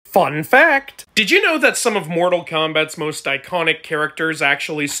Fun fact! Did you know that some of Mortal Kombat's most iconic characters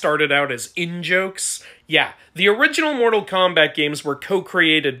actually started out as in-jokes? Yeah, the original Mortal Kombat games were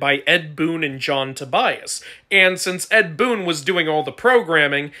co-created by Ed Boon and John Tobias, and since Ed Boon was doing all the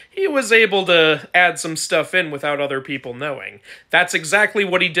programming, he was able to add some stuff in without other people knowing. That's exactly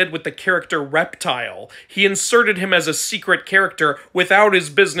what he did with the character Reptile. He inserted him as a secret character without his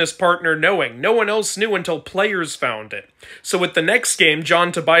business partner knowing. No one else knew until players found it. So with the next game,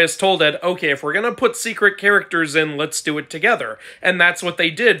 John Tobias told Ed, okay, if we're gonna put secret characters in, let's do it together. And that's what they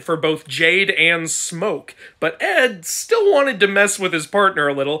did for both Jade and Smoke. But Ed still wanted to mess with his partner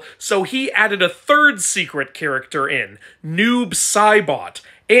a little, so he added a third secret character in, Noob Saibot.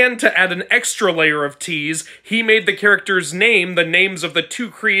 And to add an extra layer of tease, he made the character's name the names of the two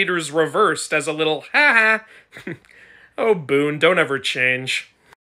creators reversed as a little ha-ha. Oh, Boone, don't ever change.